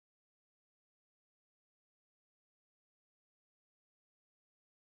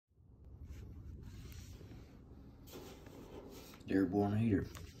Dearborn heater.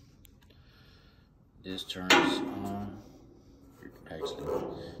 This turns on, actually,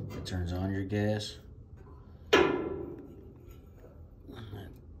 it turns on your gas. That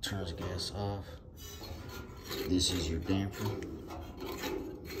turns gas off. This is your damper.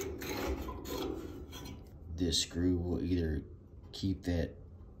 This screw will either keep that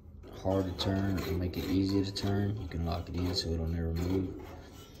hard to turn or make it easy to turn. You can lock it in so it'll never move,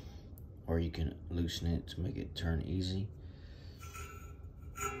 or you can loosen it to make it turn easy.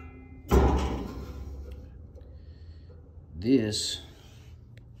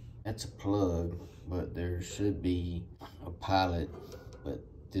 That's a plug, but there should be a pilot, but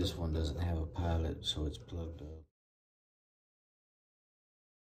this one doesn't have a pilot, so it's plugged up.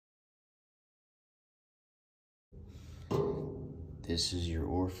 This is your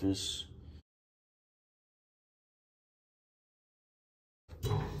orifice.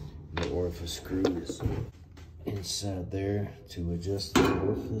 The orifice screw is inside there to adjust the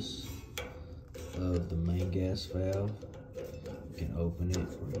orifice of the main gas valve. You can open it or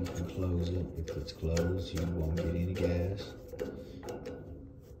you can close it. If it's closed, you won't get any gas.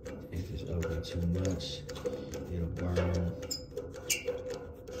 If it's open too much, it'll burn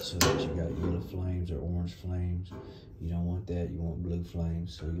so that you got yellow flames or orange flames. You don't want that, you want blue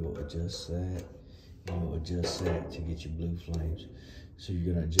flames, so you'll adjust that. You'll adjust that to get your blue flames. So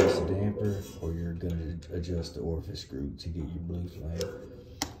you're gonna adjust the damper, or you're gonna adjust the orifice screw to get your blue flame.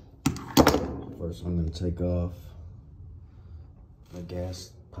 First, I'm gonna take off the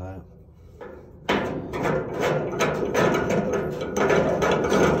gas pipe. Now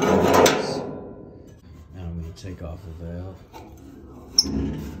I'm gonna take off the valve.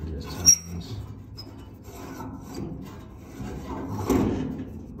 Just turn this.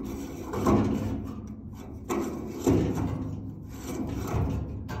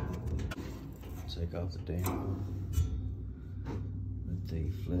 Take off the damper with the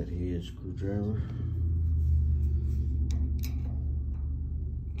flathead screwdriver.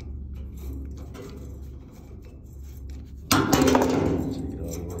 Take it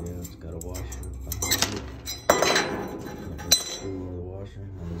all the way out. It's got a washer behind it. Screw over the washer.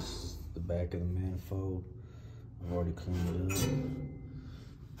 And this is the back of the manifold. I've already cleaned it up.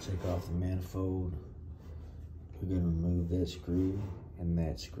 Take off the manifold. We're going to remove that screw and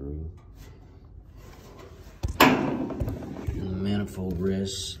that screw. And the manifold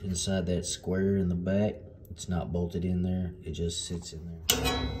rests inside that square in the back. It's not bolted in there, it just sits in there.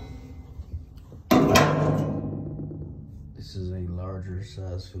 This is a larger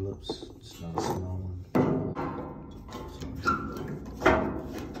size Phillips, it's not a small one.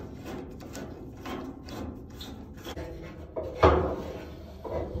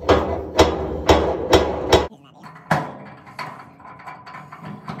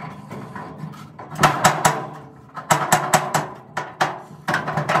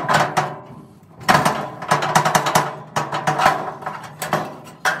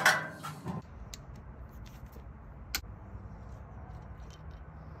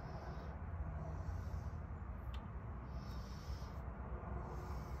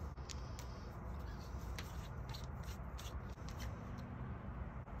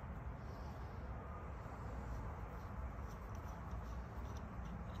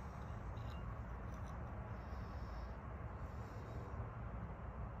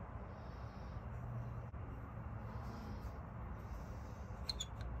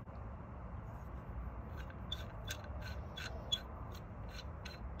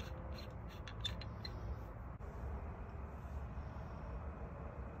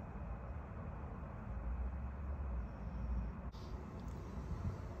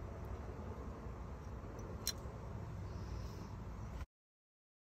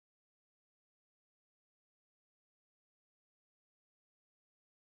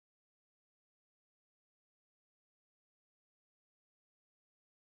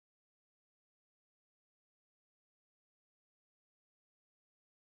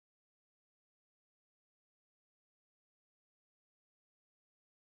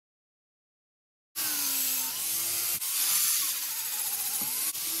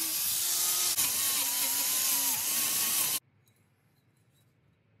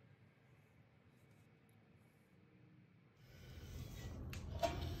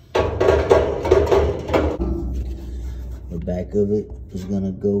 The back of it is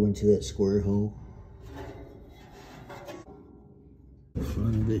gonna go into that square hole. The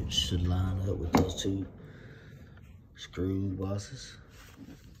front of it should line up with those two screw bosses.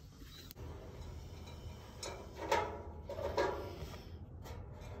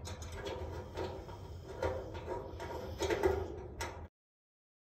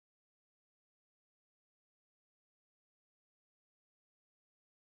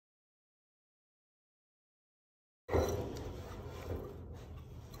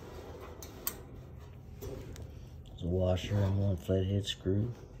 washer and one flathead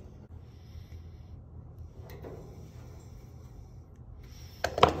screw.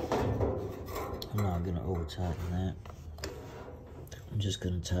 I'm not gonna over tighten that. I'm just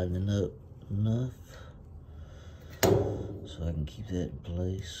gonna tighten it up enough so I can keep that in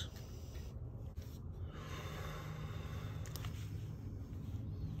place.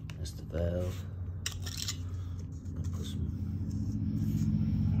 That's the valve. I'm gonna put some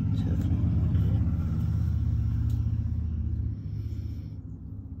Teflon on it.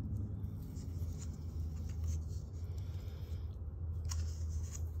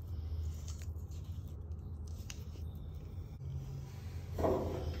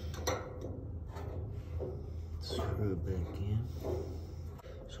 Screw it back in.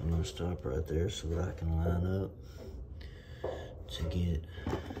 So I'm gonna stop right there so that I can line up to get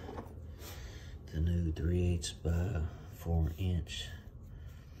the new 3/8 by 4"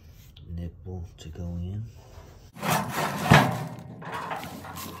 nipple to go in.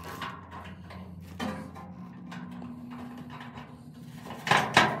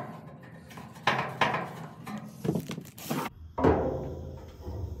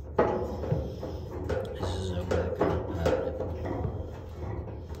 This is our back on the pipe nipple.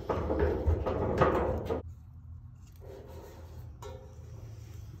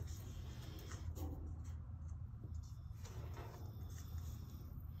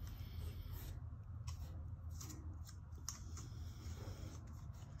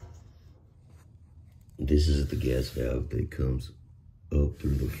 This is the gas valve that comes up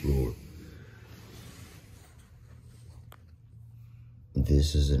through the floor.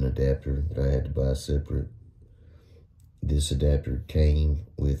 This is an adapter that I had to buy separate. This adapter came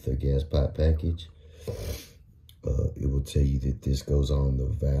with a gas pipe package. It will tell you that this goes on the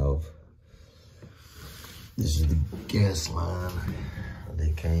valve. This is the gas line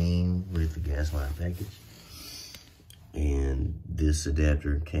that came with the gas line package. And this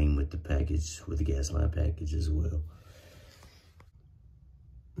adapter came with the package, with the gas line package as well.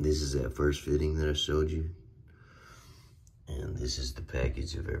 This is that first fitting that I showed you. And this is the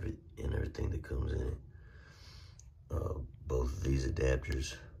package of everything that comes in it. Both of these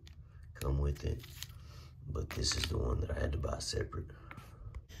adapters come with it, but this is the one that I had to buy separate.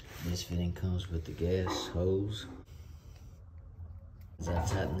 This fitting comes with the gas hose. As I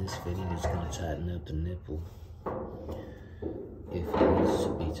tighten this fitting, it's going to tighten up the nipple. If it needs to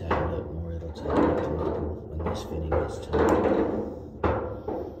be tightened up more, it'll tighten up the nipple when this fitting gets tightened.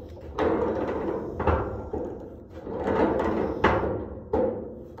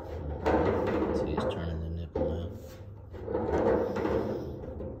 See, it's turning the nipple now.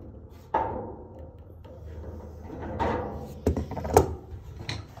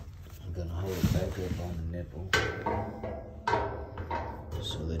 I'm gonna hold it back up on the nipple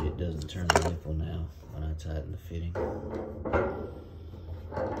so that it doesn't turn the nipple now when I tighten the fitting.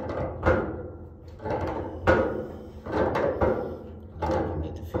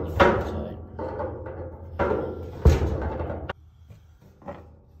 Get the fitting pretty tight.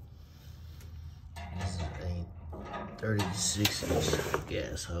 This is a 36-inch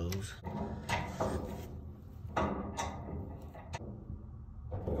gas hose.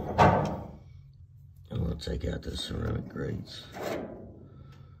 I'm gonna take out the ceramic grates.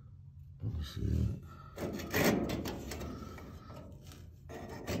 Let me see that.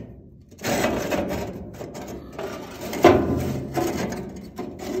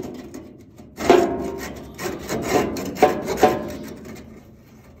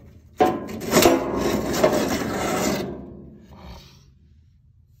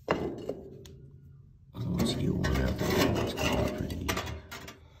 Once you get one out there, it's going to be pretty easy.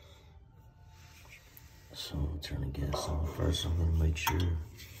 So I'm going to turn the gas on. First, I'm going to make sure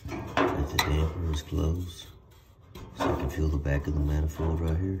that the damper is closed so I can feel the back of the manifold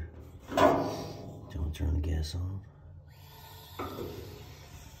right here. Then I'll turn the gas on.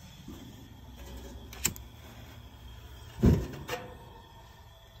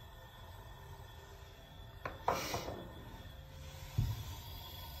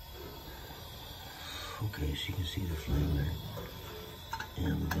 Okay, so you can see the flame there. And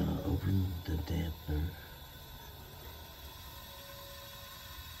I'm gonna open the dampener.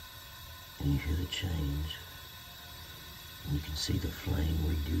 And you hear the change. And you can see the flame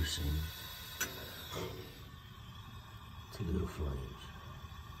reducing to little flames.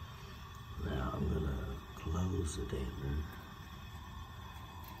 Now I'm gonna close the dampener.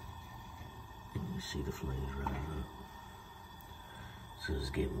 And you see the flames rising up. So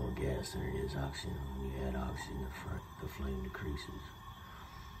it's getting more gas than it is oxygen. When you add oxygen, the flame decreases.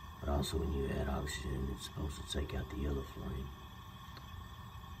 But also when you add oxygen, it's supposed to take out the yellow flame.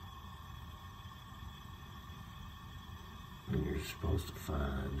 supposed to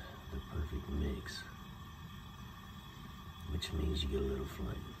find the perfect mix, which means you get a little flame.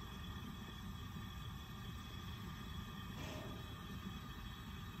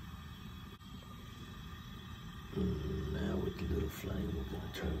 Now with the little flame, we're going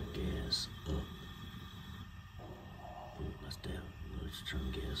to turn the gas up. Oh, that's down. Let's turn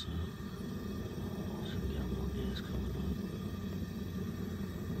the gas up. So we got more gas coming up.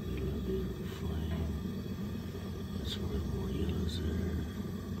 Get a little bit of a flame. That's a little more yellows there.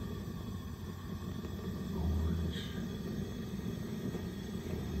 Orange.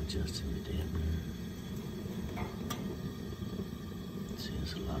 I'm adjusting the dampener. See,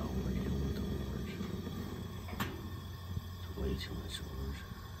 it's a lot of orange. You don't want the orange. It's way too much orange.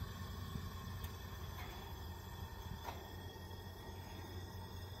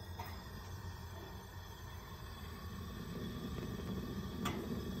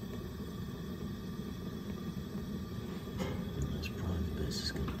 That's probably the best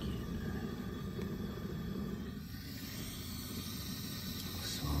it's gonna get.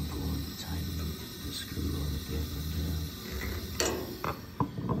 So I'm going to tighten the screw on the dampener down.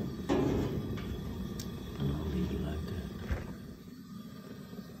 And I'll leave it like that.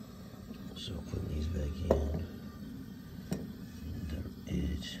 So putting these back in, the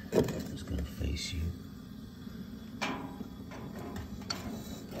edge is going to face you.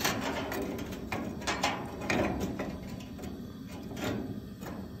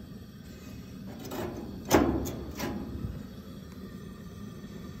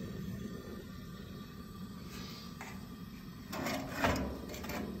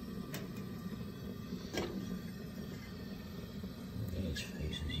 Edge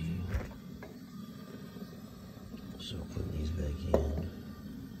faces you. So putting these back in,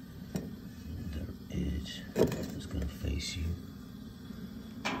 the edge is going to face you.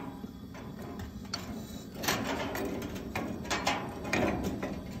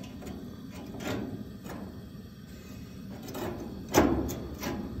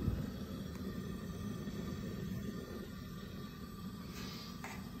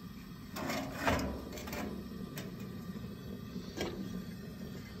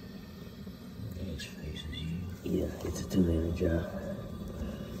 Edge faces you. Yeah, it's a two-handed job.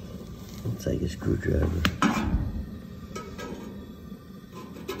 I'll take a screwdriver.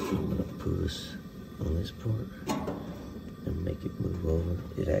 I'm gonna put this on this part and make it move over.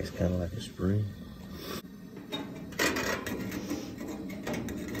 It acts kind of like a spring.